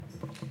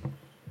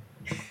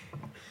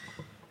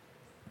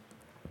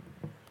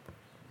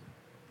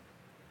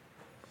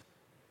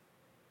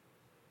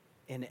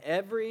In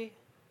every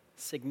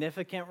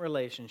significant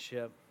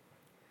relationship,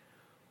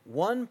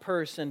 one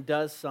person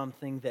does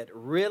something that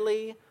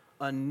really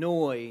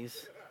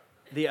annoys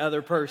the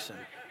other person.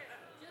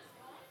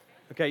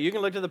 Okay, you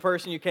can look to the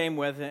person you came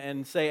with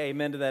and say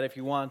amen to that if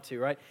you want to,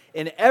 right?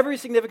 In every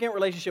significant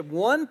relationship,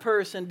 one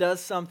person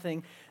does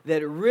something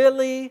that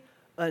really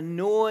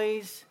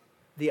annoys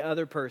the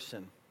other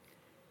person.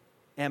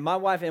 And my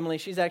wife, Emily,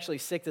 she's actually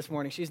sick this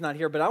morning. She's not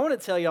here, but I want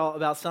to tell y'all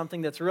about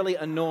something that's really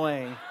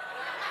annoying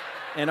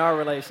in our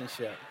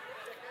relationship.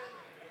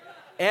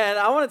 And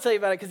I want to tell you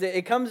about it because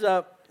it comes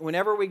up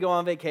whenever we go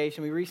on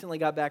vacation. We recently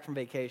got back from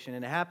vacation,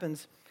 and it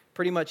happens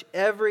pretty much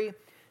every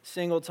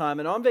single time.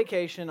 And on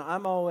vacation,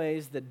 I'm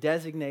always the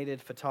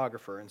designated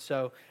photographer. And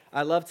so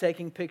I love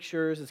taking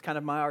pictures. It's kind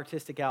of my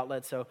artistic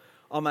outlet. So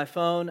on my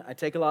phone, I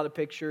take a lot of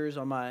pictures.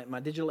 On my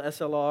digital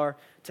SLR,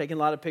 taking a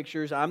lot of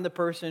pictures. I'm the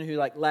person who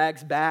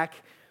lags back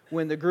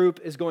when the group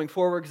is going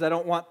forward because I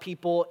don't want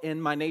people in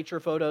my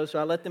nature photos. So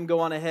I let them go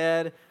on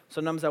ahead.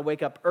 Sometimes I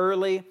wake up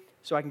early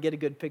so I can get a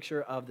good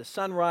picture of the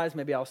sunrise.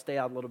 Maybe I'll stay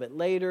out a little bit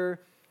later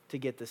to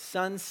get the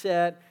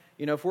sunset.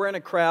 You know, if we're in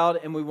a crowd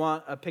and we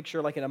want a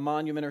picture like at a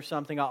monument or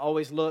something, I'll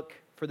always look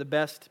for the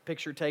best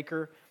picture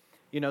taker.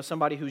 You know,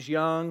 somebody who's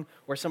young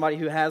or somebody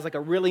who has like a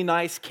really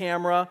nice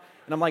camera.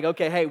 And I'm like,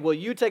 okay, hey, will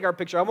you take our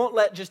picture? I won't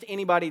let just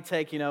anybody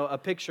take, a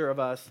picture of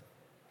us.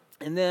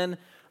 And then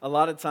a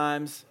lot of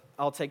times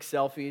I'll take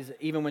selfies,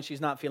 even when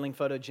she's not feeling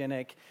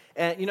photogenic.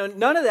 And,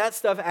 none of that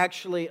stuff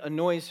actually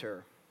annoys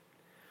her.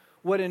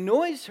 What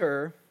annoys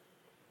her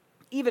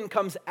even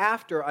comes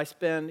after I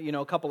spend,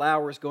 a couple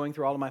hours going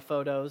through all of my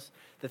photos,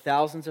 the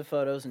thousands of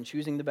photos, and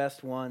choosing the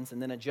best ones,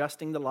 and then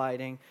adjusting the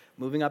lighting,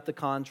 moving up the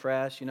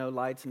contrast,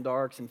 lights and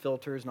darks and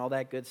filters and all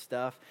that good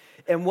stuff.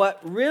 And what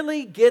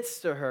really gets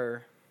to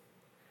her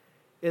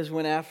is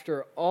when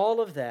after all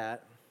of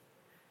that,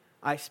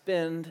 I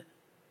spend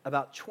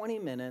about 20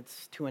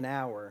 minutes to an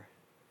hour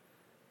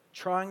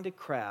trying to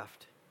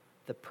craft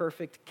the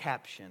perfect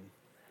caption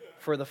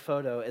for the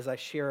photo as I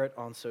share it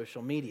on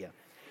social media.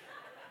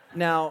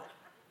 Now,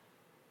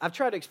 I've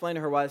tried to explain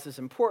to her why this is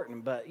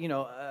important, but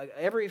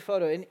every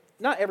photo, and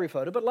not every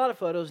photo, but a lot of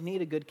photos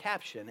need a good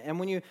caption. And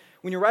when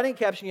you're writing a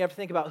caption, you have to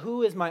think about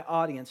who is my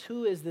audience,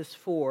 who is this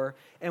for,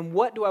 and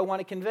what do I want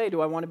to convey? Do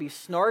I want to be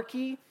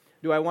snarky?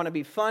 Do I want to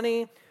be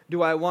funny?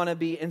 Do I want to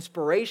be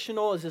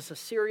inspirational? Is this a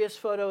serious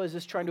photo? Is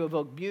this trying to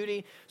evoke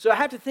beauty? So I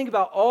have to think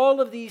about all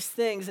of these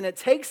things, and it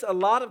takes a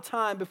lot of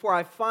time before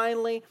I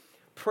finally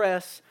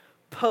press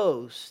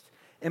post.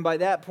 And by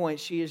that point,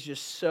 she is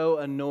just so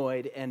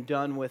annoyed and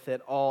done with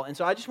it all. And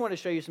so I just want to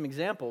show you some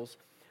examples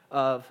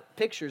of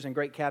pictures and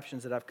great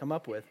captions that I've come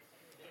up with.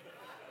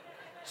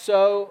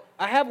 So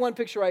I have one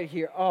picture right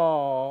here.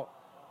 Oh,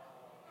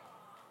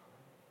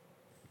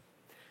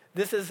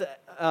 this is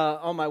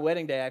on my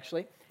wedding day,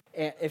 actually,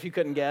 if you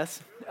couldn't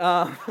guess.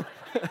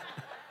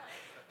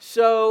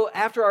 So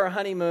after our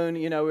honeymoon,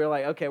 we were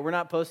like, okay, we're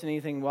not posting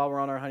anything while we're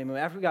on our honeymoon.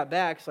 After we got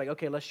back, it's like,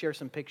 okay, let's share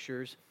some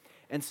pictures.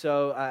 And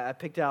so I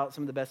picked out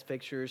some of the best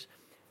pictures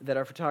that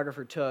our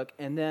photographer took.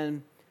 And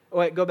then,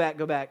 go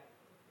back.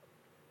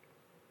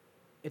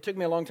 It took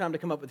me a long time to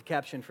come up with the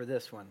caption for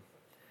this one.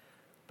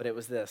 But it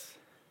was this: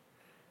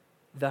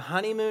 the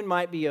honeymoon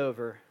might be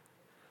over,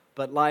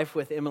 but life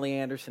with Emily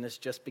Anderson is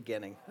just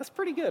beginning. That's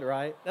pretty good,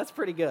 right? That's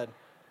pretty good.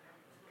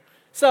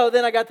 So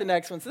then I got the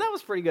next one. So that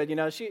was pretty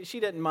good. She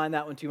didn't mind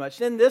that one too much.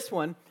 Then this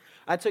one,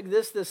 I took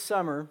this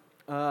summer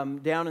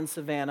down in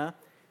Savannah.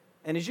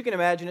 And as you can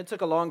imagine, it took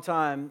a long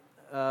time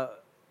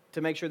to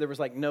make sure there was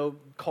no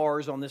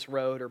cars on this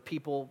road or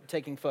people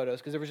taking photos,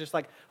 because there was just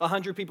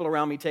 100 people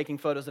around me taking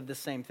photos of this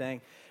same thing.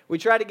 We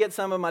tried to get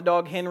some of my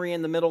dog Henry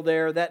in the middle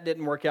there. That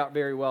didn't work out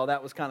very well.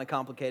 That was kind of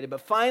complicated.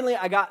 But finally,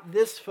 I got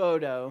this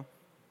photo,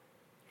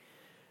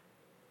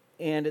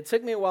 and it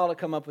took me a while to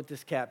come up with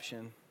this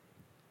caption,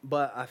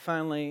 but I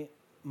finally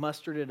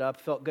mustered it up,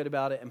 felt good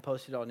about it, and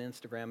posted it on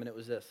Instagram, and it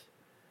was this: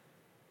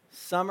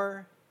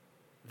 summer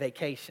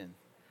vacation.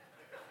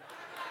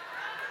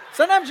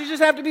 Sometimes you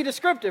just have to be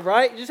descriptive,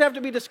 right? You just have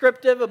to be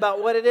descriptive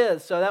about what it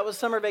is. So that was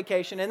summer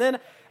vacation. And then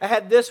I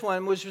had this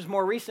one, which was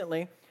more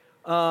recently.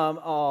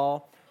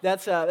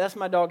 That's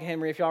my dog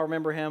Henry, if y'all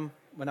remember him,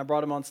 when I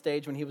brought him on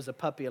stage when he was a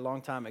puppy a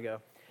long time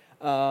ago.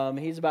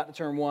 He's about to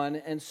turn 1.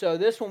 And so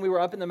this one, we were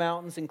up in the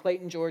mountains in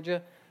Clayton,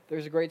 Georgia.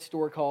 There's a great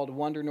store called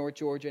Wonder North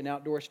Georgia, an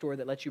outdoor store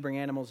that lets you bring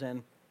animals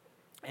in.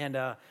 And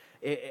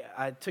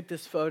I took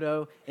this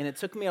photo, and it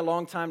took me a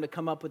long time to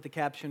come up with the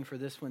caption for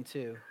this one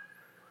too.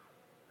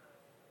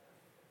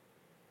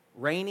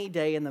 Rainy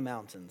day in the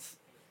mountains.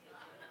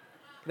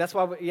 That's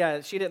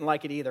why, she didn't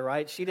like it either,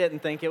 right? She didn't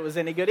think it was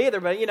any good either.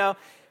 But,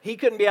 he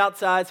couldn't be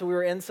outside, so we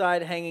were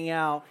inside hanging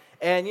out.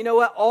 And you know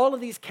what? All of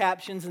these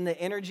captions and the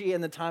energy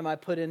and the time I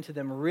put into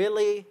them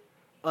really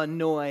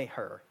annoy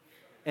her.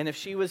 And if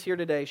she was here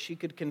today, she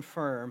could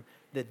confirm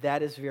that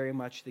that is very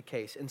much the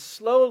case. And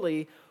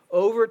slowly,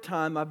 over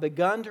time, I've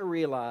begun to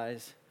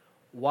realize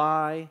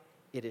why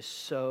it is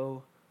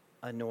so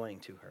annoying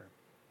to her.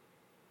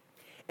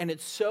 And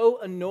it's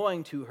so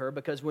annoying to her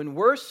because when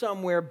we're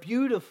somewhere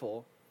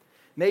beautiful,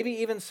 maybe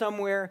even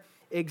somewhere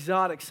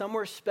exotic,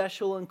 somewhere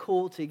special and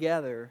cool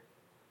together,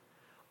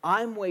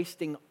 I'm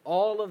wasting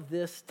all of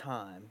this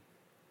time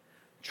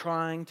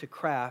trying to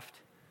craft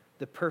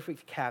the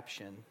perfect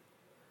caption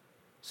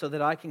so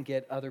that I can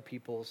get other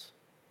people's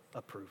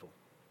approval.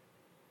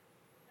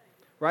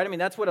 Right? I mean,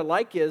 that's what a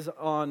like is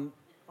on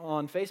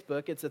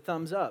Facebook. It's a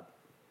thumbs up.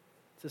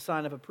 It's a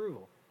sign of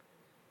approval.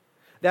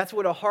 That's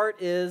what a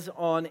heart is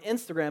on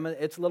Instagram.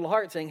 It's a little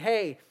heart saying,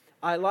 hey,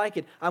 I like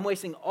it. I'm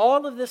wasting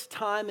all of this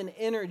time and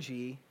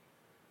energy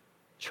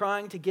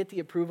trying to get the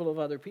approval of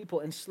other people.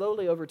 And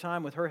slowly over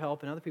time, with her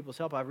help and other people's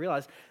help, I've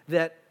realized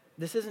that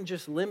this isn't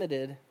just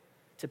limited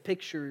to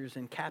pictures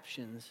and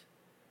captions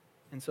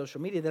in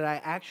social media, that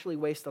I actually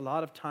waste a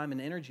lot of time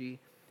and energy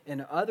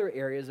in other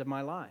areas of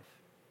my life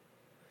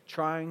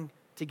trying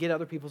to get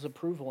other people's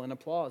approval and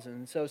applause.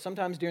 And so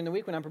sometimes during the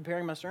week when I'm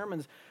preparing my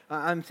sermons,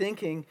 I'm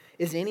thinking,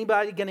 is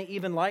anybody going to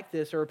even like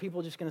this? Or are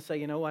people just going to say,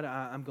 you know what,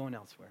 I'm going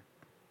elsewhere?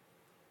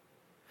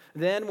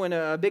 Then when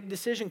a big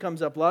decision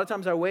comes up, a lot of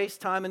times I waste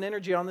time and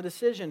energy on the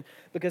decision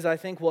because I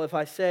think, well, if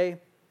I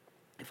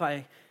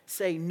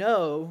say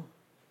no,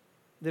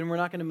 then we're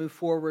not going to move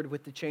forward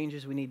with the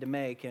changes we need to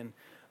make, and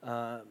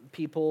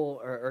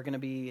people are going to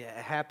be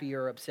happy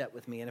or upset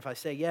with me. And if I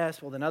say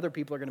yes, well, then other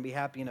people are going to be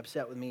happy and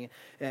upset with me,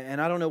 and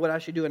I don't know what I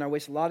should do, and I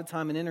waste a lot of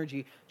time and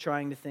energy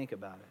trying to think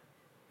about it.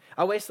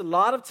 I waste a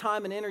lot of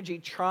time and energy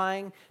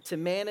trying to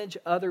manage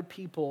other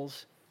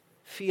people's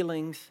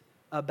feelings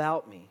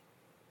about me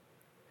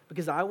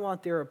because I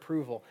want their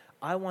approval.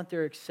 I want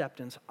their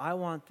acceptance. I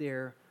want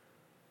their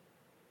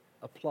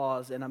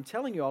applause. And I'm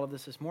telling you all of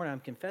this morning.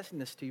 I'm confessing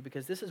this to you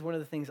because this is one of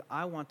the things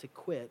I want to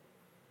quit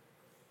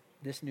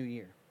this new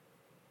year.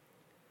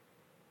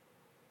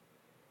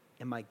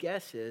 And my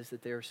guess is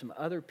that there are some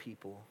other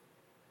people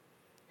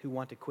who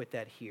want to quit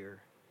that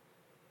here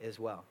as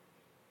well.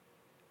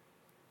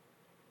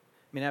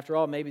 I mean, after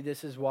all, maybe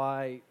this is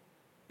why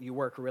you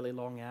work really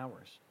long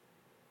hours.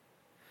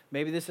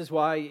 Maybe this is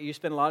why you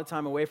spend a lot of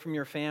time away from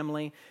your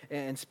family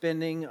and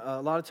spending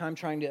a lot of time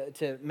trying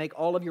to make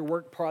all of your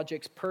work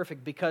projects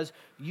perfect because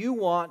you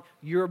want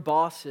your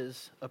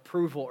boss's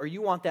approval, or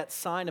you want that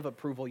sign of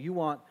approval. You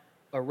want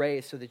a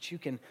raise so that you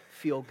can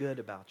feel good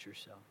about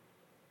yourself.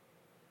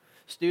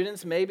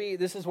 Students, maybe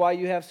this is why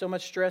you have so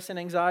much stress and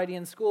anxiety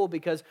in school,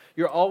 because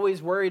you're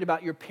always worried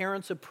about your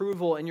parents'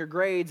 approval and your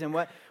grades and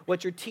what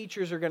your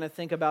teachers are going to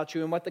think about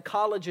you and what the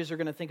colleges are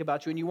going to think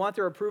about you, and you want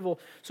their approval,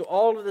 so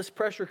all of this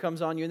pressure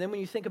comes on you. And then when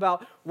you think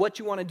about what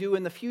you want to do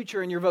in the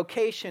future and your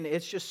vocation,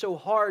 it's just so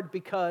hard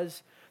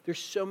because there's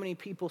so many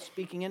people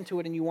speaking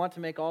into it, and you want to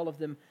make all of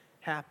them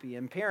happy.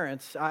 And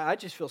parents, I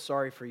just feel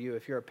sorry for you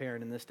if you're a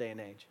parent in this day and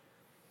age,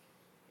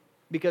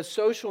 because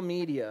social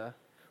media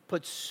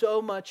puts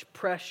so much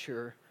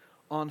pressure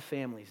on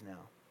families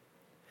now.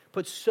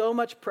 Puts so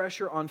much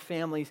pressure on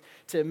families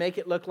to make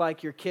it look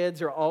like your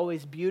kids are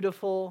always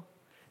beautiful,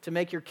 to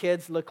make your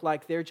kids look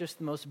like they're just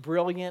the most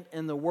brilliant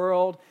in the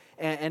world,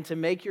 and to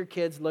make your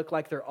kids look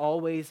like they're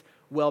always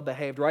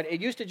well-behaved, right?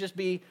 It used to just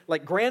be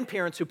like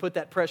grandparents who put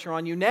that pressure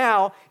on you.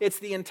 Now, it's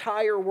the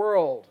entire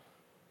world.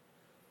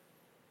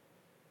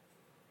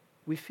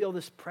 We feel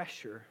this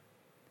pressure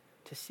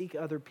to seek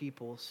other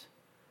people's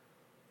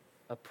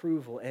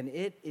approval, and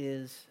it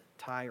is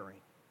tiring.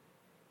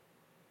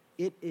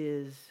 It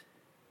is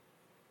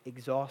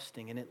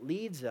exhausting, and it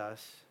leads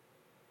us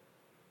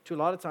to a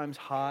lot of times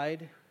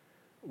hide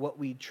what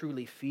we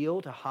truly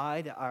feel, to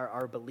hide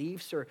our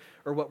beliefs or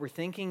what we're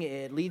thinking.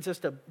 It leads us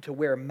to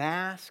wear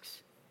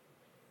masks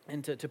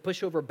and to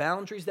push over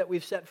boundaries that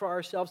we've set for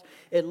ourselves.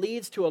 It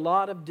leads to a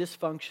lot of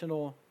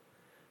dysfunctional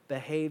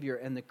behavior,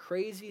 and the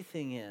crazy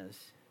thing is,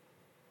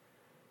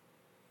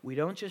 we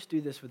don't just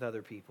do this with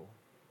other people.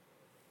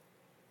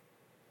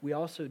 We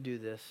also do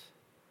this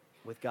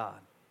with God.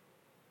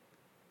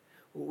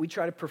 We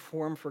try to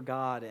perform for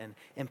God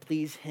and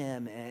please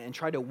Him and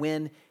try to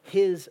win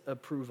His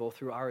approval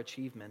through our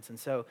achievements. And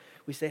so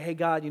we say, hey,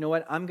 God, you know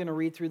what? I'm going to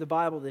read through the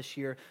Bible this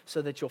year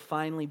so that you'll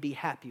finally be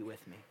happy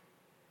with me.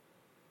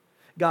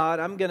 God,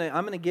 I'm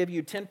going to give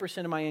you 10%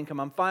 of my income.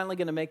 I'm finally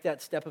going to make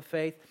that step of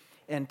faith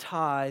and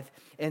tithe.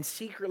 And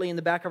secretly in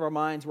the back of our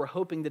minds, we're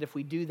hoping that if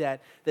we do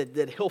that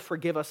He'll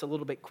forgive us a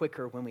little bit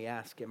quicker when we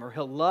ask Him, or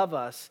He'll love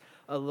us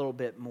a little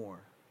bit more.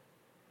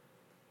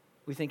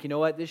 We think, you know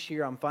what, this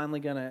year I'm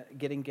finally going to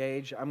get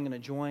engaged. I'm going to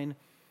join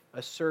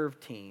a serve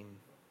team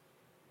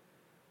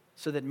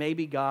so that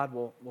maybe God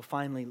will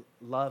finally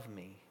love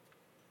me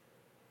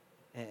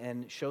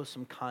and show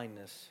some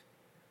kindness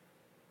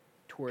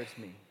towards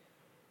me.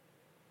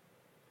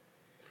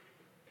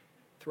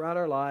 Throughout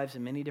our lives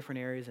in many different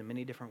areas, in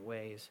many different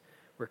ways,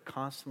 we're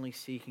constantly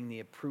seeking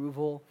the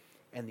approval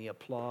and the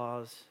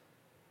applause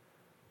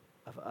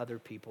of other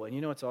people. And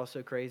you know what's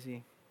also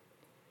crazy?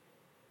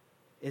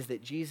 Is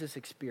that Jesus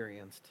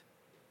experienced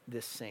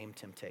this same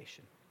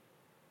temptation.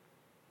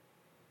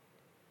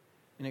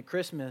 And at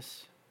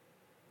Christmas,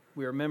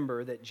 we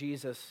remember that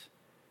Jesus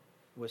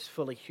was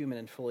fully human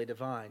and fully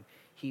divine.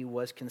 He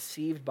was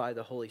conceived by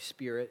the Holy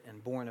Spirit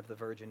and born of the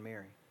Virgin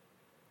Mary.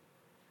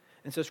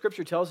 And so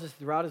Scripture tells us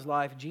throughout his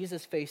life,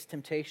 Jesus faced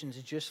temptations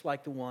just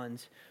like the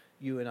ones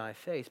you and I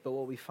face. But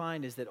what we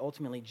find is that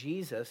ultimately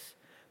Jesus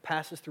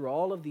passes through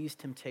all of these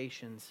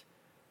temptations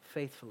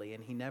faithfully,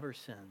 and he never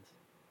sins.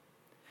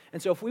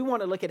 And so if we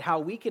want to look at how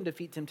we can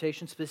defeat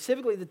temptation,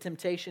 specifically the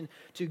temptation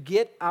to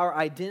get our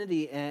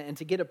identity and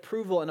to get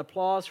approval and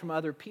applause from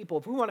other people,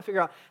 if we want to figure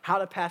out how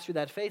to pass through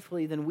that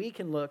faithfully, then we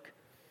can look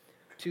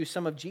to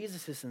some of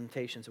Jesus'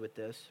 temptations with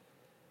this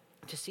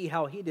to see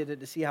how he did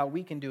it, to see how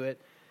we can do it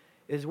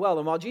as well.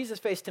 And while Jesus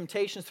faced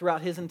temptations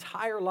throughout his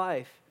entire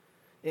life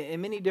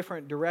in many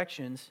different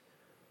directions,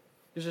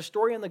 there's a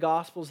story in the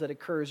Gospels that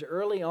occurs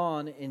early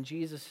on in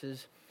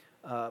Jesus'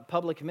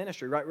 public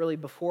ministry, right really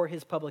before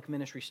his public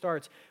ministry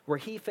starts, where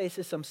he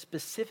faces some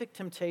specific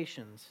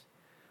temptations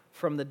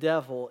from the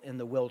devil in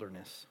the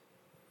wilderness.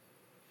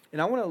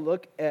 And I want to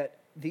look at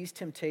these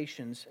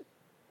temptations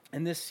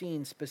and this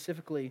scene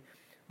specifically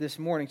this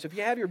morning. So if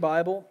you have your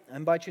Bible, I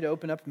invite you to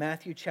open up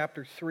Matthew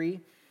chapter 3.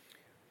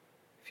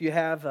 If you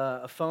have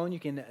a phone, you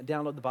can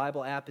download the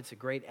Bible app. It's a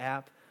great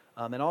app.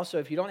 And also,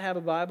 if you don't have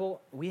a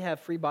Bible, we have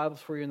free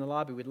Bibles for you in the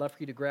lobby. We'd love for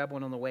you to grab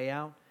one on the way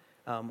out.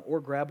 Or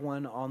grab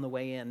one on the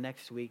way in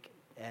next week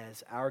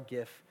as our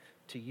gift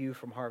to you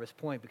from Harvest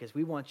Point, because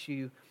we want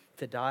you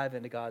to dive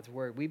into God's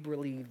Word. We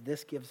believe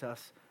this gives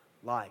us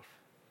life.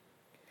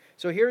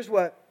 So here's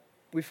what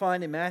we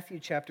find in Matthew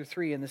chapter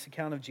 3 in this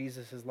account of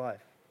Jesus'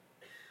 life.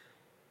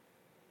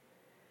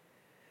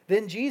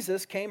 Then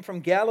Jesus came from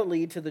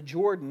Galilee to the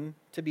Jordan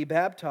to be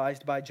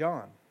baptized by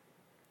John.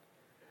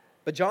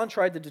 But John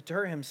tried to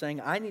deter him, saying,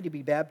 "I need to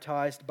be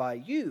baptized by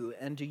you,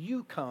 and do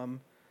you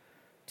come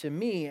to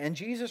me?" And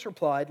Jesus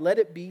replied, "Let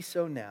it be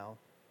so now.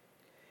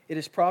 It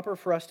is proper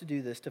for us to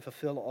do this to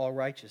fulfill all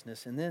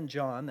righteousness." And then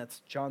John, that's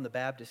John the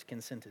Baptist,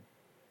 consented.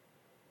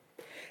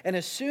 And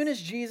as soon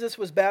as Jesus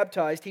was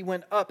baptized, he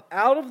went up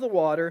out of the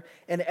water,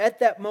 and at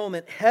that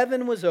moment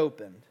heaven was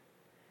opened,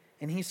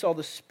 and he saw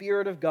the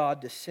Spirit of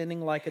God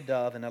descending like a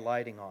dove and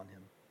alighting on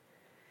him.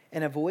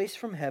 And a voice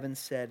from heaven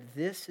said,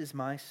 "This is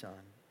my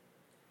Son,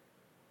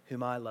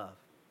 whom I love.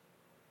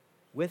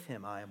 With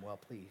him I am well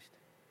pleased."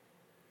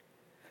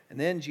 And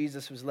then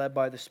Jesus was led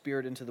by the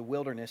Spirit into the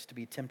wilderness to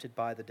be tempted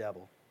by the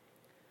devil.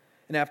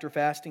 And after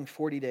fasting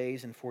 40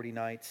 days and 40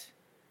 nights,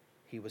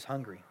 he was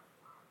hungry.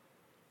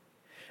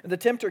 And the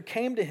tempter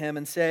came to him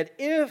and said,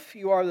 "If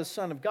you are the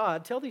Son of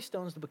God, tell these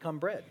stones to become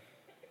bread."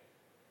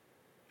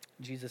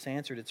 Jesus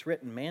answered, "It's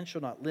written, man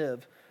shall not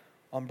live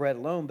on bread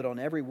alone, but on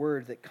every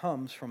word that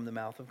comes from the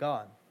mouth of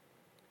God."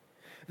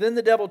 Then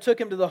the devil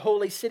took him to the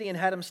holy city and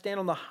had him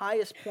stand on the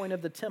highest point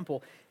of the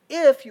temple.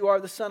 "If you are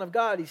the Son of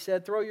God," he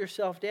said, "throw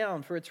yourself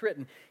down, for it's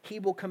written, he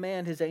will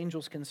command his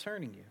angels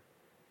concerning you,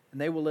 and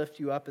they will lift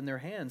you up in their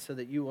hands so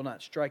that you will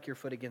not strike your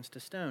foot against a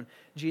stone."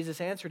 Jesus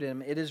answered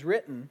him, "It is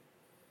written,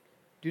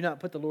 do not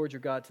put the Lord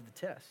your God to the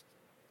test."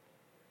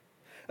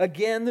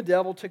 Again, the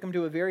devil took him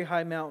to a very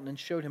high mountain and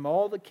showed him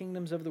all the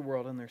kingdoms of the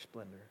world and their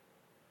splendor.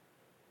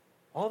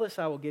 "All this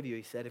I will give you,"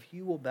 he said, "if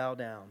you will bow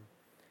down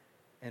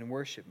and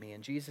worship me."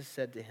 And Jesus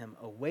said to him,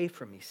 "Away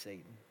from me,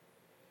 Satan.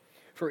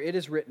 For it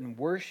is written,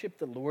 worship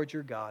the Lord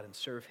your God and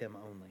serve him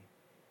only."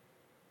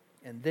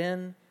 And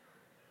then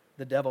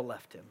the devil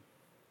left him,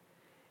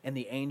 and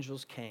the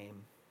angels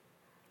came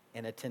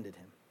and attended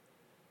him.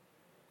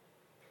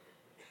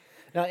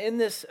 Now, in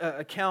this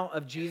account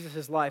of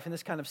Jesus' life, in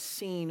this kind of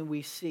scene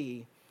we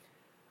see,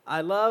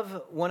 I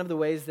love one of the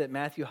ways that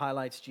Matthew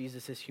highlights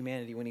Jesus'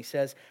 humanity when he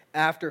says,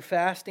 after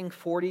fasting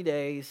 40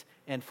 days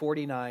and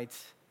 40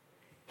 nights,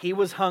 he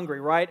was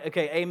hungry, right?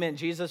 Okay, amen.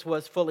 Jesus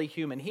was fully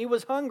human. He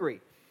was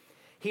hungry.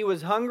 He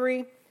was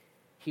hungry.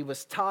 He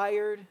was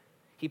tired.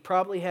 He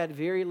probably had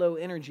very low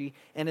energy.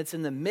 And it's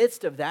in the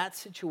midst of that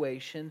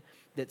situation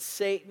that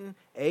Satan,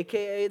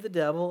 a.k.a. the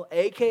devil,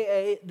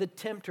 a.k.a. the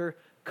tempter,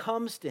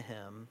 comes to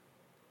him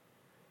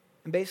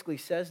and basically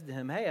says to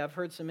him, "Hey, I've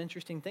heard some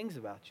interesting things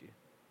about you.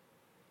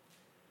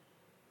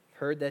 I've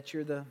heard that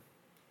you're the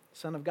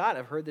Son of God.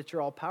 I've heard that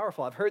you're all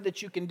powerful. I've heard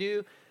that you can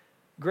do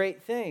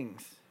great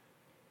things."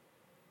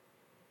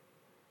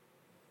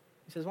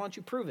 He says, "Why don't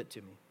you prove it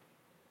to me?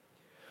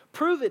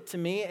 Prove it to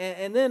me,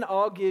 and then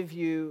I'll give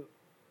you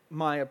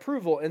my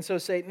approval." And so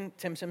Satan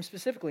tempts him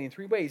specifically in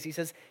 3 ways. He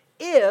says,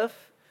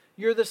 "If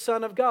you're the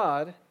Son of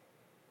God,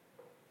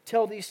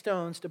 tell these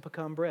stones to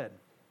become bread."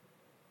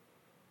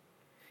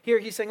 Here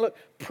he's saying, look,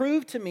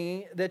 prove to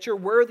me that you're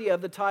worthy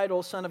of the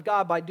title Son of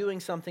God by doing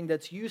something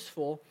that's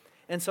useful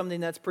and something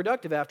that's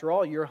productive. After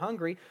all, you're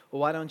hungry. Well,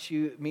 why don't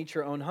you meet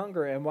your own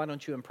hunger, and why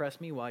don't you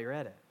impress me while you're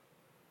at it?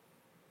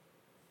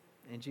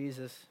 And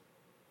Jesus,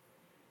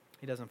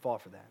 he doesn't fall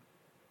for that.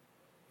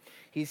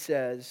 He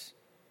says,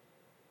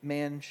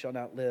 man shall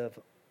not live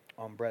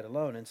on bread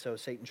alone. And so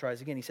Satan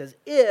tries again. He says,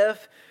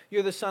 if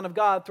you're the Son of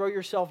God, throw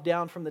yourself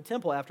down from the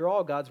temple. After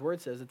all, God's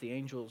word says that the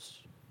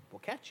angels will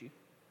catch you.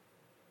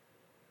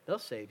 They'll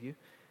save you.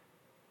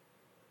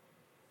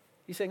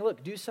 He's saying,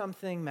 look, do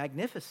something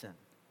magnificent.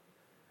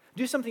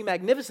 Do something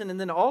magnificent, and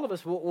then all of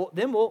us will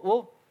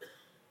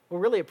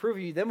really approve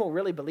of you. Then we'll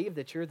really believe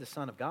that you're the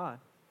Son of God.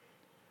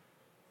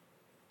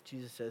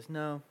 Jesus says,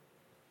 no.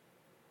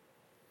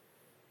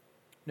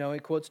 No, he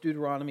quotes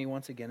Deuteronomy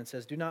once again and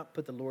says, do not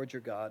put the Lord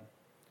your God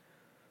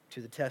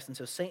to the test. And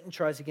so Satan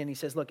tries again. He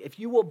says, look, if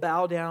you will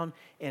bow down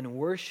and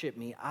worship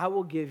me, I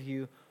will give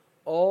you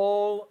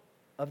all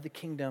of the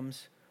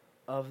kingdoms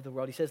of the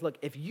world. He says, look,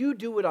 if you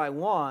do what I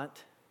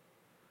want,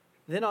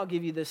 then I'll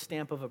give you this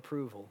stamp of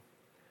approval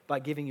by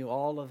giving you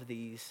all of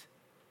these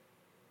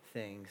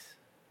things.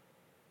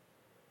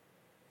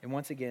 And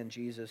once again,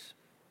 Jesus,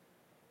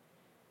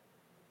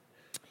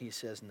 he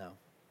says no.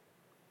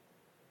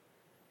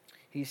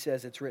 He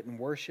says it's written,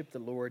 worship the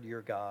Lord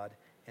your God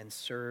and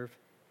serve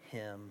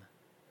him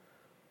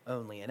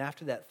only. And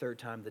after that third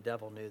time, the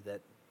devil knew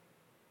that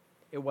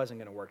it wasn't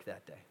going to work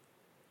that day.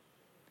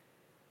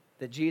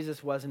 That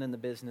Jesus wasn't in the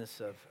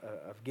business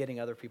of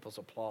getting other people's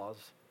applause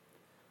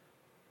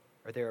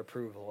or their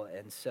approval,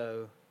 and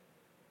so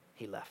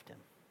he left him.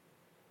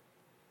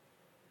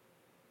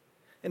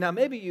 And now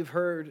maybe you've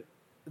heard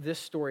this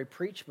story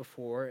preached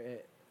before,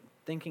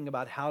 thinking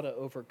about how to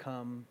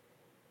overcome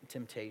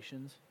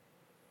temptations.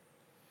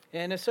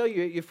 And if so,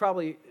 you've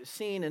probably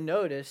seen and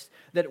noticed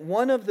that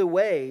one of the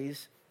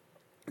ways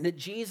that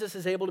Jesus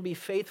is able to be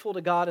faithful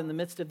to God in the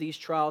midst of these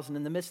trials and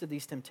in the midst of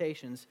these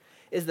temptations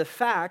is the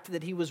fact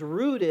that he was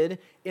rooted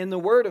in the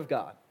Word of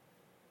God.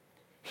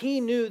 He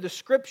knew the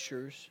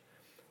Scriptures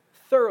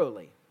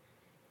thoroughly.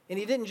 And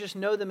he didn't just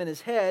know them in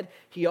his head,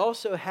 he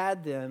also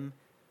had them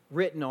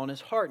written on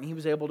his heart, and he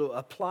was able to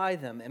apply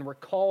them and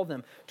recall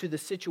them to the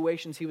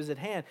situations he was at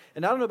hand.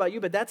 And I don't know about you,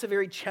 but that's a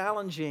very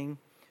challenging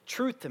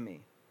truth to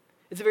me.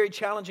 It's a very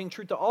challenging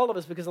truth to all of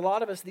us because a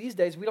lot of us these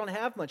days, we don't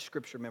have much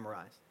Scripture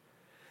memorized.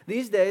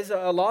 These days,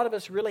 a lot of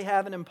us really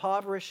have an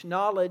impoverished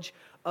knowledge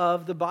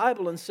of the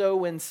Bible. And so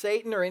when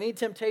Satan or any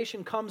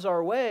temptation comes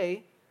our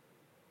way,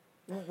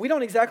 we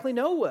don't exactly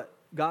know what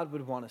God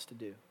would want us to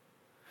do.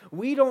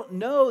 We don't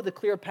know the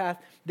clear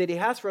path that he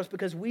has for us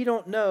because we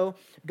don't know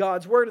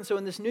God's Word. And so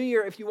in this new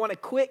year, if you want to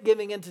quit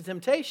giving into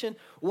temptation,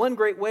 one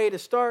great way to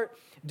start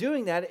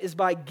doing that is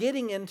by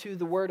getting into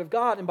the Word of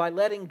God and by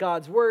letting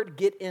God's Word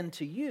get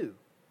into you.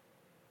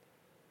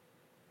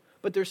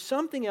 But there's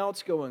something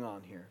else going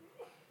on here.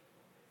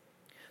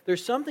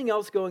 There's something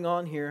else going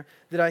on here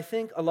that I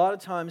think a lot of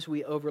times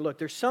we overlook.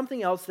 There's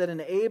something else that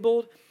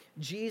enabled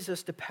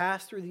Jesus to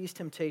pass through these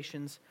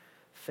temptations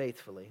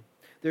faithfully.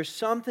 There's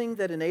something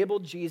that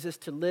enabled Jesus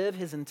to live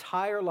his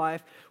entire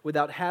life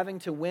without having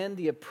to win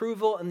the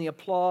approval and the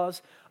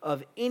applause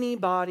of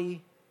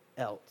anybody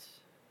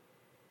else.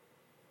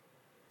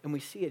 And we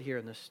see it here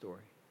in this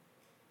story.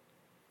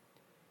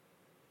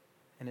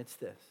 And it's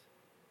this.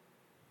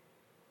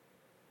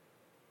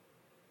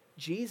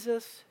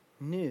 Jesus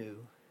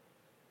knew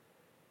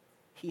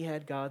he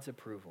had God's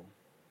approval.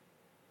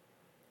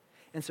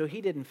 And so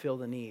he didn't feel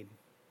the need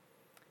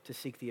to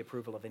seek the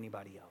approval of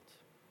anybody else.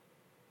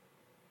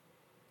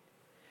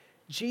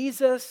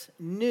 Jesus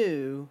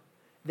knew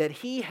that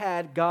he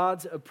had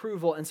God's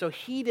approval, and so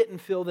he didn't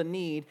feel the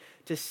need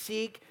to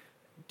seek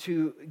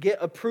to get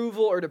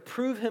approval or to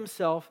prove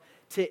himself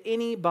to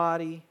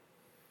anybody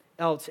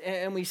else.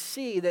 And we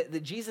see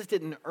that Jesus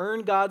didn't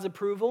earn God's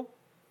approval.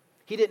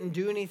 He didn't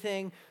do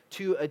anything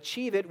to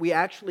achieve it. We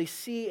actually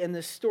see in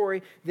this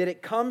story that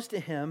it comes to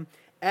him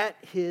at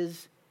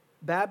his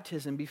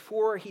baptism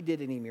before he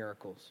did any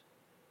miracles,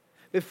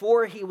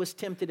 before he was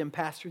tempted and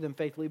passed through them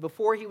faithfully,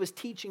 before he was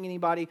teaching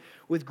anybody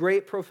with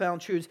great profound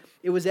truths.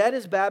 It was at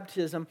his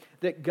baptism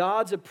that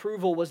God's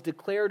approval was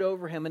declared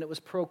over him, and it was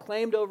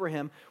proclaimed over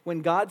him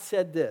when God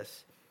said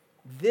this,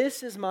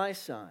 "This is my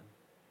Son,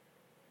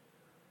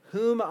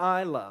 whom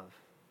I love.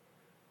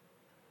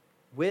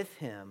 With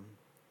him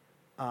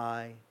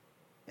I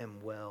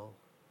am well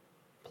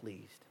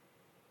pleased."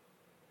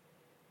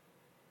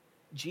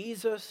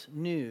 Jesus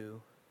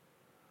knew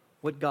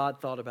what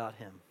God thought about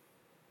him.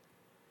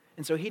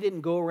 And so he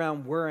didn't go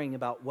around worrying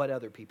about what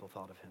other people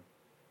thought of him.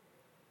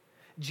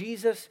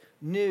 Jesus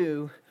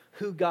knew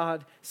who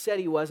God said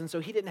he was, and so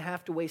he didn't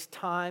have to waste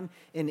time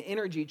and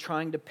energy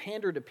trying to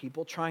pander to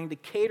people, trying to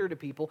cater to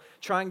people,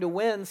 trying to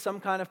win some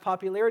kind of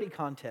popularity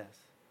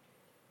contest.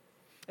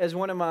 As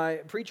one of my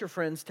preacher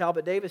friends,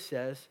 Talbot Davis,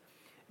 says,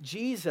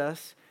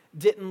 Jesus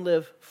didn't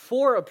live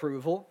for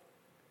approval.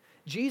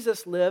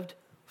 Jesus lived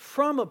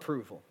from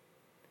approval.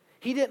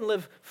 He didn't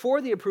live for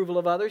the approval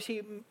of others.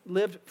 He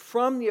lived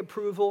from the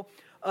approval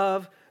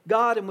of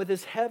God, and with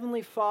his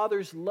heavenly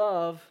Father's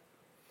love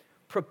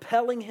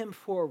propelling him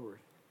forward,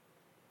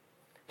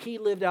 he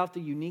lived out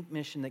the unique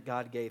mission that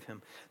God gave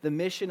him. The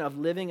mission of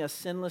living a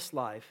sinless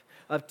life,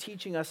 of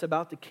teaching us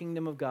about the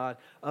kingdom of God,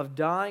 of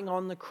dying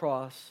on the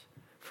cross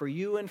for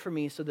you and for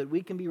me so that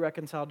we can be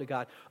reconciled to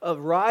God, of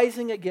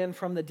rising again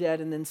from the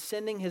dead and then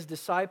sending his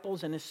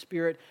disciples and his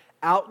Spirit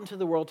out into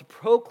the world to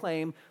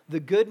proclaim the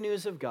good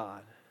news of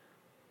God.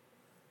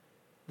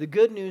 The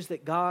good news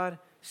that God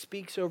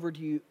speaks over to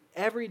you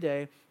every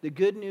day, the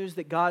good news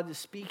that God is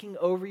speaking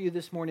over you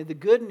this morning, the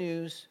good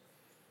news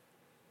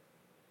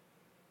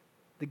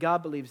that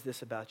God believes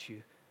this about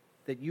you,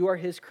 that you are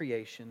his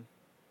creation,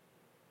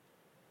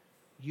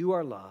 you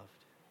are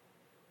loved,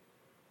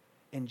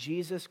 and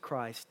Jesus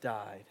Christ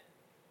died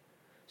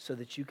so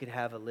that you could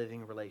have a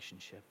living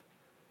relationship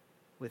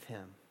with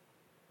Him.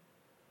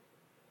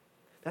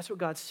 That's what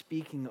God's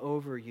speaking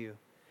over you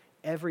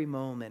every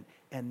moment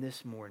and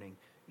this morning.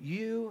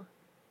 You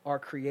are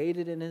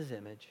created in His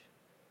image.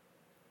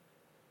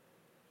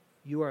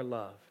 You are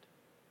loved.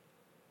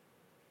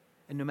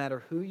 And no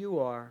matter who you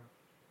are,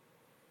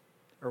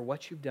 or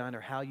what you've done, or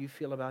how you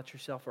feel about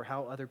yourself, or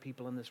how other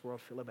people in this world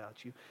feel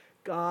about you,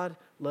 God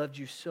loved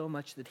you so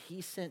much that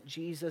He sent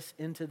Jesus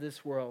into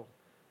this world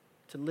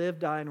to live,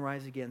 die, and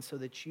rise again so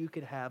that you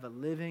could have a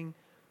living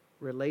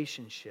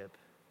relationship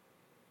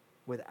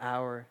with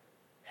our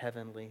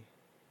Heavenly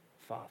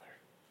Father.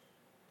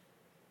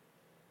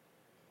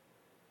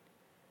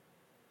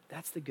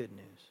 That's the good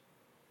news.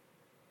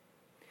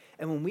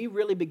 And when we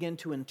really begin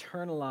to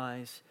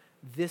internalize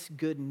this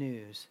good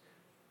news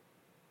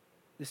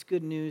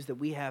that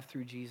we have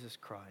through Jesus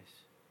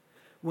Christ,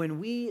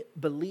 when we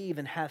believe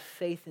and have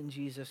faith in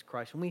Jesus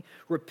Christ, when we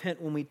repent,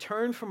 when we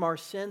turn from our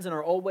sins and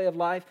our old way of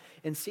life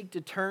and seek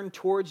to turn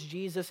towards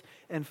Jesus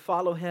and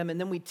follow Him, and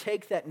then we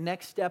take that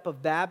next step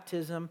of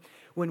baptism,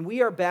 when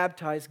we are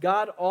baptized,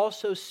 God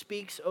also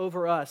speaks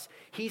over us.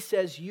 He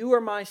says, "You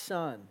are my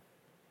son.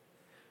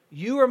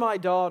 You are my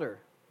daughter,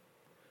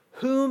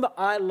 whom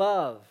I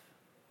love.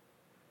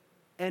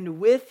 And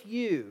with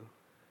you,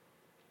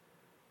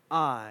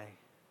 I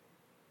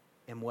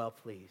am well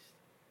pleased."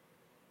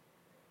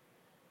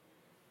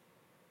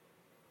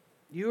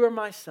 You are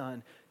my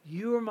son.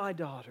 You are my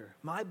daughter,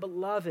 my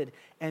beloved.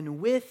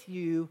 And with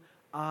you,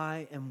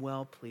 I am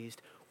well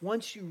pleased.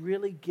 Once you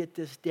really get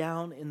this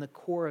down in the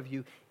core of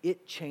you,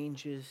 it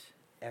changes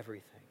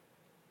everything.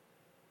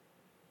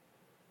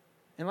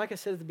 And like I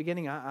said at the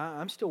beginning,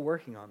 I'm still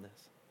working on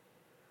this.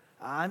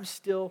 I'm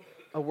still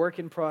a work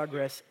in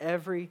progress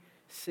every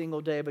single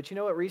day. But you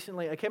know what?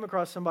 Recently, I came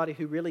across somebody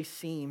who really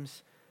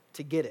seems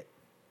to get it.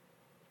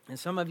 And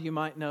some of you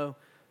might know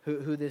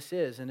who this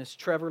is, and it's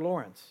Trevor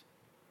Lawrence,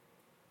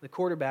 the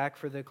quarterback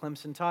for the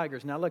Clemson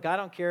Tigers. Now, look, I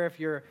don't care if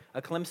you're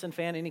a Clemson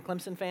fan. Any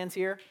Clemson fans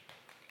here?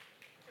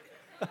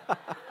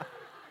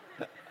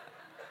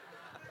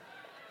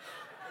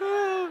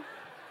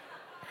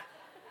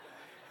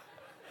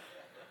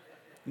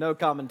 No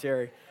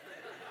commentary.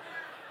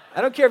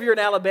 I don't care if you're an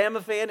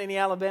Alabama fan. Any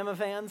Alabama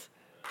fans?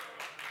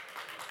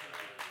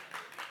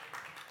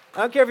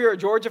 I don't care if you're a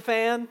Georgia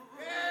fan.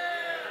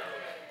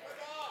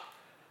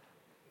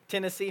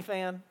 Tennessee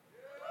fan.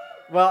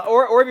 Well,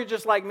 or if you're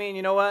just like me, and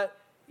you know what?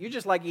 You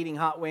just like eating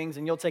hot wings,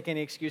 and you'll take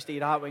any excuse to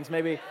eat hot wings.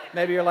 Maybe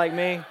you're like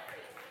me.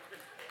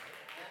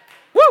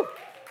 Woo!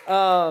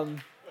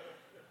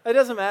 It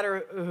doesn't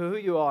matter who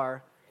you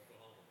are.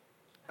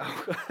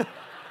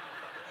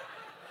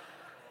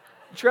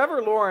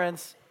 Trevor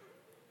Lawrence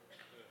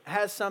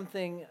has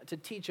something to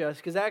teach us,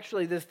 because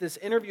actually this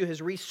interview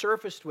has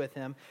resurfaced with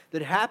him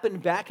that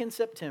happened back in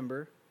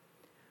September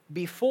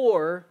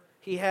before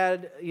he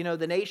had,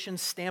 the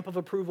nation's stamp of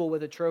approval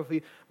with a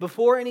trophy,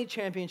 before any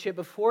championship,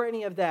 before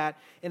any of that,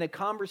 in a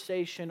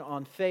conversation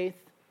on faith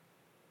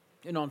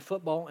and on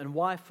football and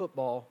why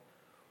football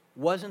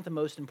wasn't the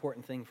most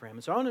important thing for him.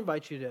 And so I want to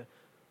invite you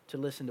to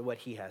listen to what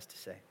he has to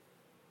say.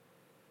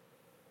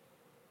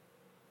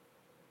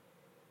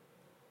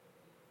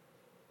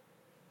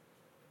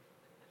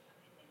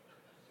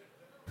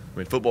 I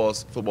mean,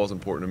 football's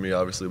important to me,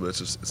 obviously, but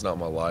it's not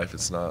my life.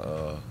 It's not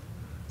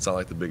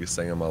like the biggest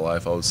thing in my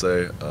life, I would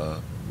say.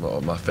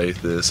 My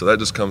faith is. So that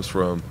just comes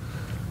from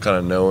kind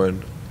of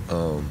knowing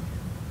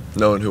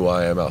who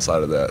I am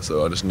outside of that.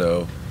 So I just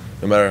know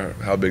no matter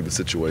how big the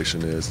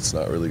situation is, it's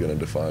not really going to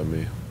define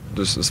me.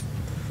 Just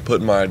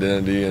putting my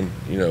identity in,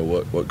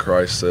 what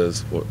Christ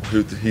says,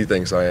 who He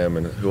thinks I am,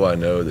 and who I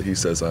know that He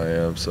says I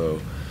am. So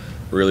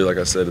really, like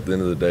I said, at the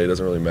end of the day, it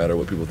doesn't really matter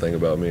what people think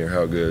about me or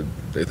how good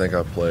they think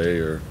I play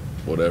or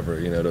whatever,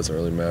 it doesn't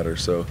really matter.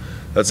 So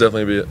that's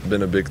definitely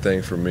been a big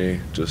thing for me,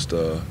 just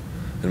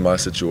in my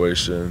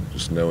situation,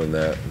 just knowing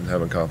that and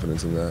having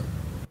confidence in that.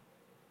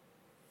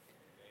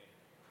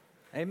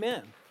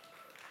 Amen.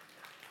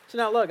 So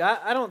now look,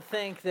 I don't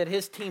think that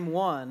his team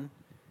won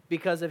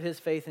because of his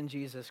faith in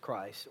Jesus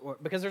Christ, or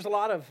because there's a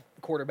lot of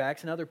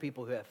quarterbacks and other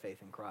people who have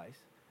faith in Christ.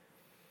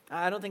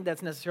 I don't think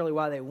that's necessarily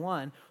why they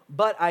won,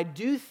 but I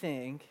do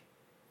think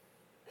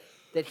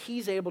that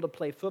he's able to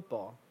play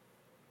football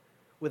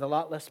with a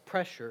lot less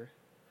pressure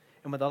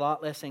and with a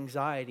lot less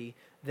anxiety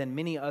than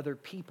many other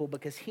people,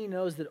 because he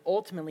knows that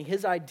ultimately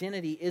his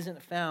identity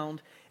isn't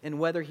found in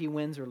whether he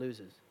wins or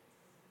loses.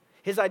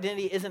 His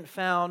identity isn't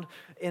found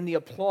in the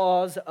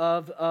applause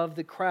of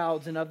the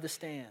crowds and of the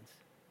stands.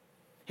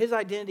 His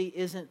identity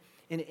isn't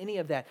in any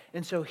of that.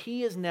 And so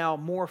he is now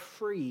more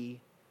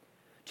free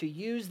to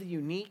use the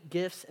unique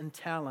gifts and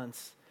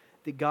talents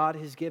that God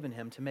has given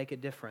him to make a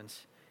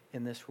difference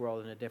in this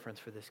world and a difference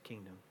for this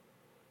kingdom.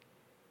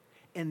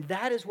 And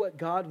that is what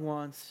God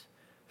wants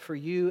for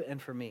you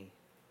and for me.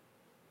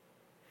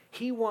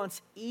 He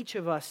wants each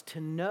of us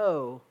to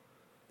know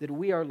that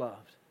we are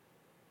loved,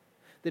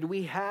 that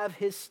we have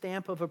His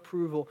stamp of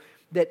approval,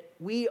 that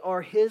we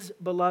are His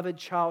beloved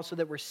child, so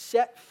that we're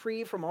set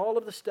free from all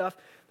of the stuff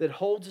that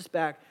holds us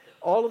back,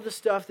 all of the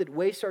stuff that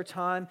wastes our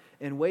time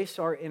and wastes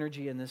our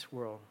energy in this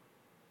world.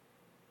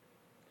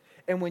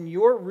 And when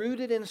you're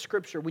rooted in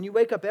Scripture, when you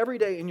wake up every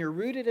day and you're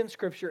rooted in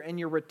Scripture and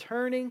you're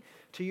returning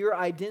to your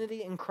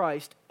identity in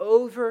Christ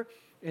over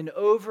and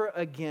over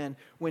again,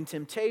 when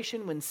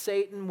temptation, when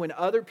Satan, when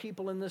other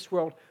people in this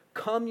world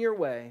come your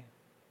way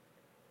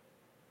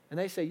and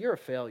they say, you're a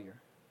failure.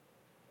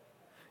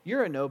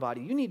 You're a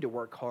nobody. You need to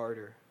work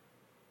harder.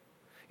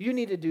 You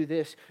need to do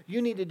this.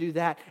 You need to do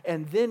that.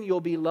 And then you'll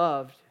be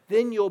loved.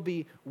 Then you'll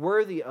be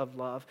worthy of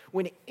love.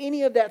 When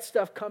any of that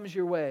stuff comes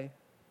your way,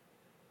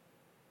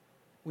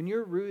 when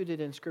you're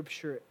rooted in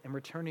Scripture and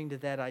returning to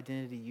that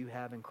identity you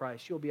have in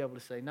Christ, you'll be able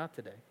to say, not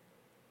today.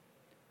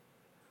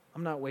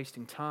 I'm not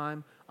wasting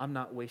time. I'm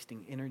not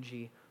wasting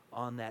energy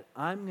on that.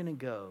 I'm going to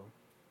go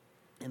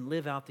and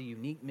live out the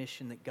unique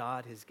mission that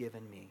God has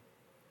given me.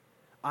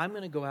 I'm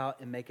going to go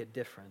out and make a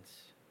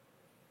difference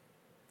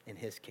in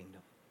His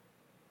kingdom.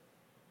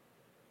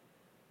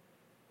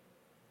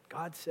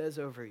 God says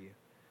over you,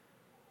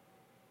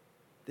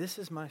 this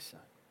is my son.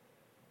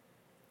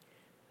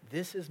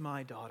 This is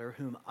my daughter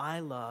whom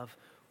I love.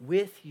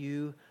 With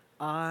you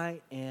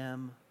I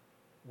am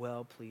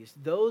well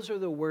pleased. Those are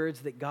the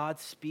words that God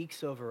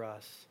speaks over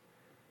us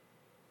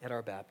at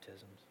our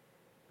baptisms.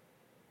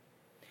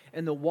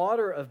 And the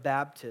water of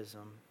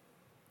baptism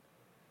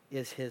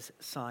is His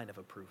sign of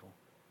approval.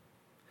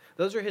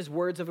 Those are His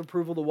words of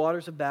approval. The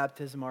waters of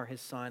baptism are His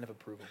sign of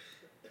approval.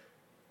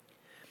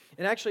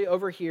 And actually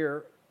over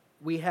here,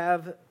 we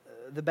have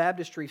the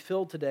baptistry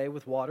filled today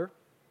with water.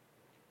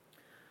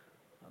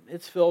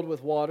 It's filled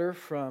with water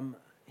from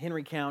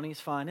Henry County's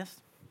finest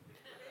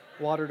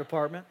water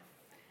department.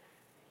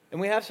 And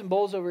we have some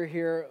bowls over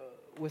here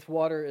with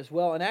water as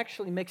well. And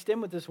actually mixed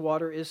in with this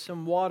water is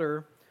some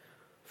water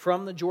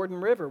from the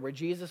Jordan River where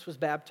Jesus was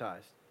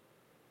baptized.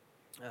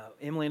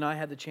 Emily and I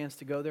had the chance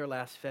to go there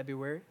last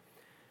February.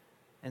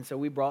 And so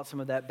we brought some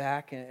of that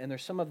back. And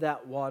there's some of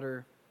that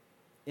water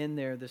in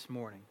there this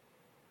morning.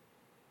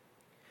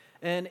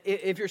 And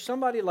if you're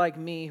somebody like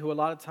me who a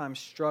lot of times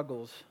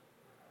struggles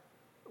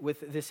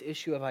with this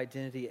issue of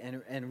identity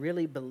and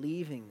really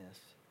believing this,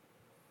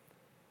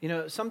 you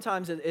know,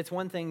 sometimes it's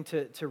one thing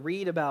to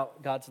read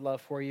about God's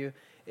love for you.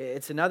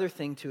 It's another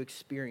thing to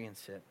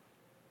experience it.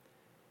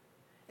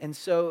 And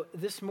so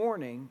this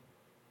morning,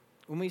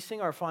 when we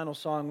sing our final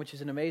song, which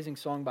is an amazing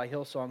song by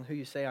Hillsong, Who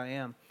You Say I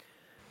Am,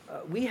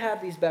 we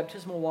have these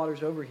baptismal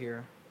waters over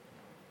here.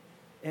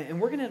 And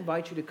we're going to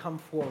invite you to come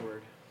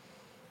forward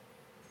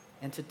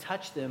and to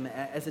touch them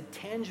as a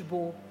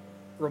tangible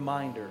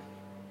reminder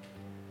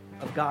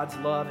of God's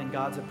love and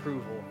God's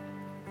approval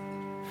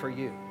for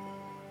you.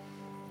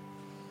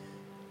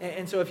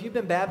 And so if you've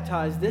been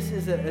baptized, this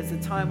is a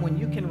time when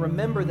you can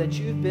remember that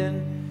you've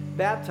been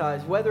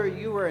baptized, whether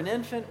you were an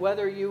infant,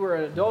 whether you were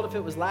an adult, if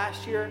it was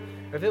last year,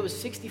 or if it was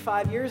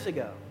 65 years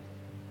ago.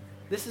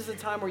 This is a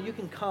time where you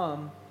can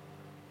come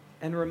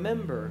and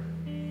remember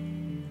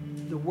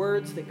the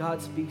words that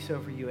God speaks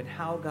over you and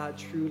how God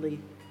truly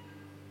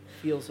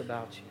feels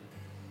about you.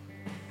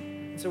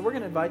 And so we're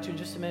going to invite you in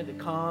just a minute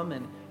to come,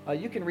 and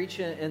you can reach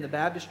in the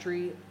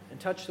baptistry and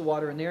touch the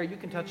water in there. You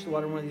can touch the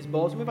water in one of these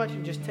bowls. We invite you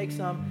to just take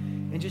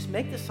some and just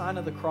make the sign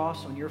of the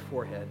cross on your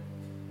forehead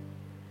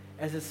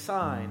as a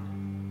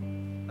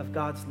sign of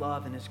God's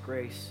love and His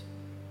grace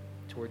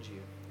towards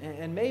you.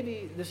 And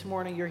maybe this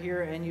morning you're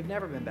here and you've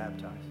never been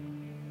baptized.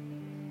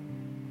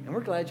 And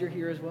we're glad you're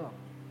here as well.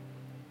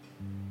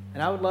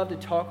 And I would love to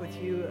talk with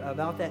you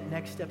about that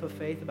next step of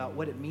faith, about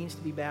what it means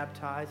to be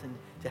baptized and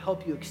to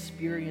help you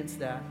experience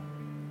that.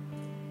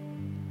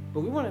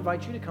 But we want to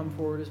invite you to come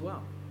forward as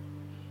well.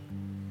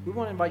 We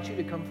want to invite you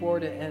to come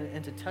forward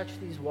and to touch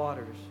these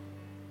waters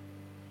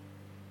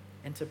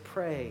and to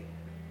pray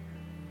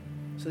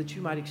so that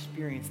you might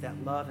experience that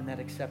love and that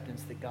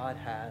acceptance that God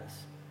has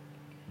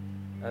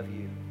of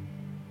you.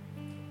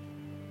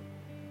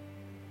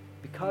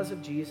 Because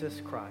of Jesus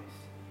Christ,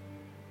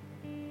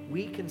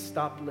 we can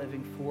stop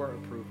living for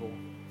approval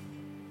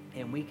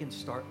and we can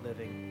start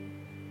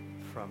living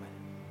from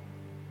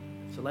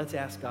it. So let's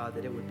ask God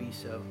that it would be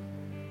so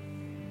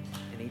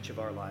in each of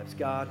our lives.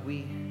 God,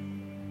 we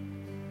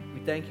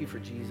thank you for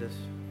Jesus.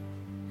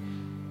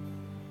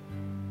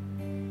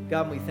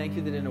 God, we thank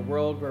you that in a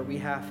world where we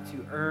have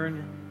to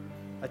earn,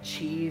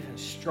 achieve, and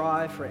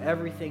strive for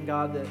everything,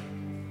 God,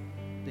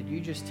 that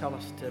you just tell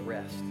us to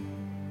rest,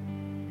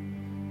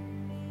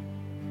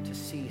 to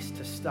cease,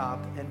 to stop,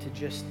 and to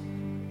just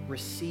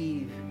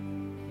receive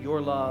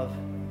your love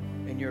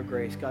and your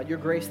grace. God, your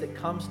grace that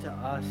comes to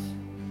us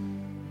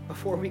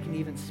before we can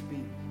even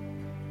speak,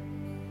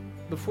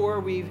 before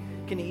we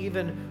can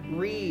even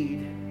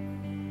read.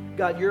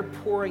 God, you're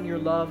pouring your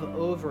love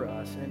over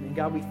us. And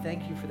God, we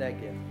thank you for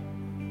that gift.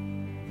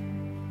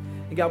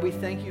 And God, we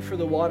thank you for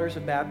the waters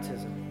of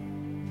baptism,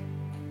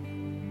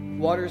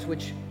 waters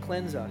which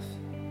cleanse us,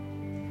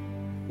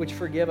 which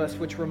forgive us,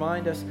 which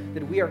remind us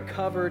that we are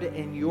covered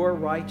in your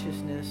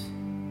righteousness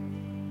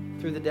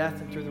through the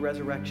death and through the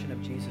resurrection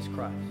of Jesus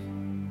Christ.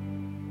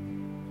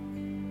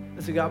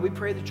 And so, God, we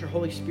pray that your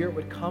Holy Spirit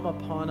would come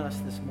upon us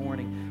this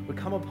morning, would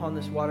come upon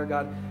this water,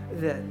 God,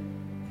 that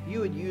you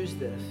would use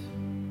this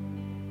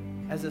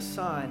as a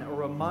sign, a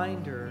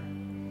reminder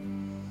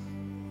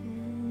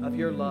of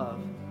your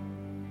love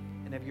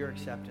and of your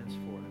acceptance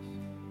for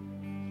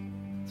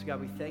us. So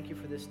God, we thank you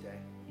for this day.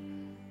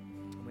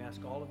 And we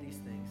ask all of these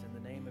things in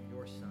the name of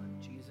your Son,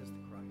 Jesus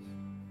the Christ.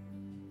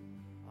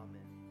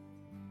 Amen.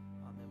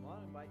 Amen. Well,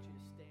 I invite you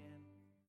to stay.